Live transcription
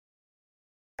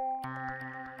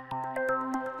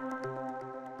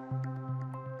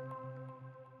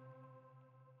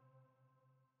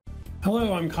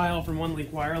Hello, I'm Kyle from OneLink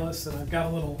Wireless, and I've got a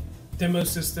little demo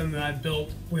system that I've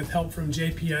built with help from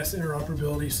JPS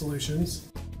Interoperability Solutions.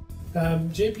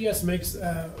 JPS makes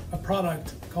a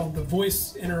product called the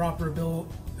Voice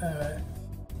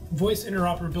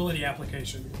Interoperability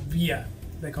Application, VIA.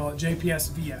 They call it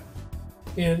JPS VIA.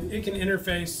 And it can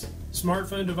interface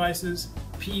smartphone devices,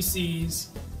 PCs,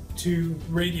 to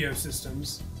radio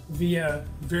systems via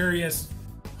various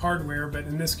hardware, but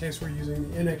in this case we're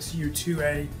using the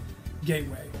NXU2A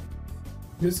gateway.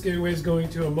 This gateway is going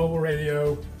to a mobile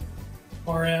radio,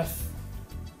 RF,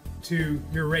 to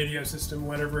your radio system,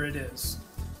 whatever it is.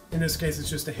 In this case it's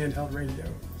just a handheld radio.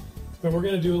 But we're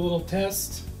going to do a little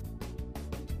test.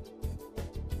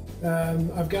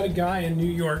 I've got a guy in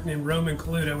New York named Roman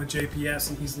Coluto with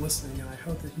JPS, and he's listening, and I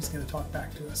hope that he's going to talk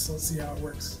back to us. So let's see how it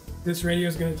works. This radio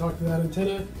is going to talk to that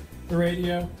antenna, the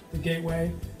radio, the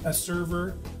gateway, a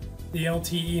server, the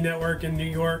LTE network in New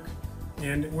York,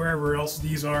 and wherever else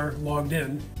these are logged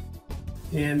in,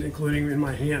 and including in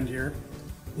my hand here.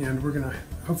 And we're going to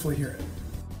hopefully hear it.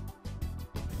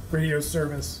 Radio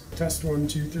service, test 1,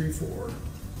 2, 3, 4.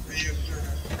 Radio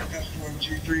service, test 1,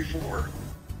 2, 3, 4.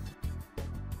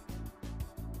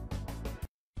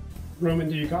 Roman,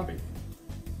 do you copy?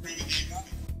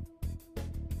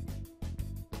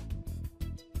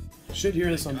 Should hear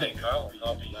this on Hey, Kyle,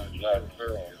 copy loud and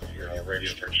clear on your radio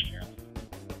station here.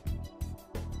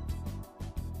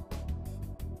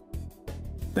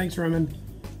 Thanks, Roman.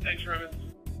 Thanks, Roman.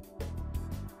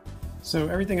 So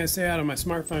everything I say out of my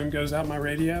smartphone goes out my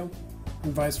radio,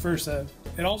 and vice versa.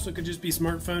 It also could just be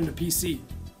smartphone to PC,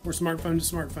 or smartphone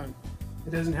to smartphone.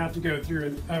 It doesn't have to go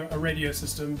through a radio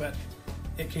system, but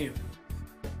it can.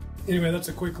 Anyway, that's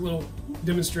a quick little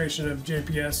demonstration of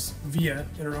JPS VIA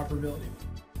interoperability.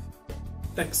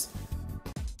 Thanks.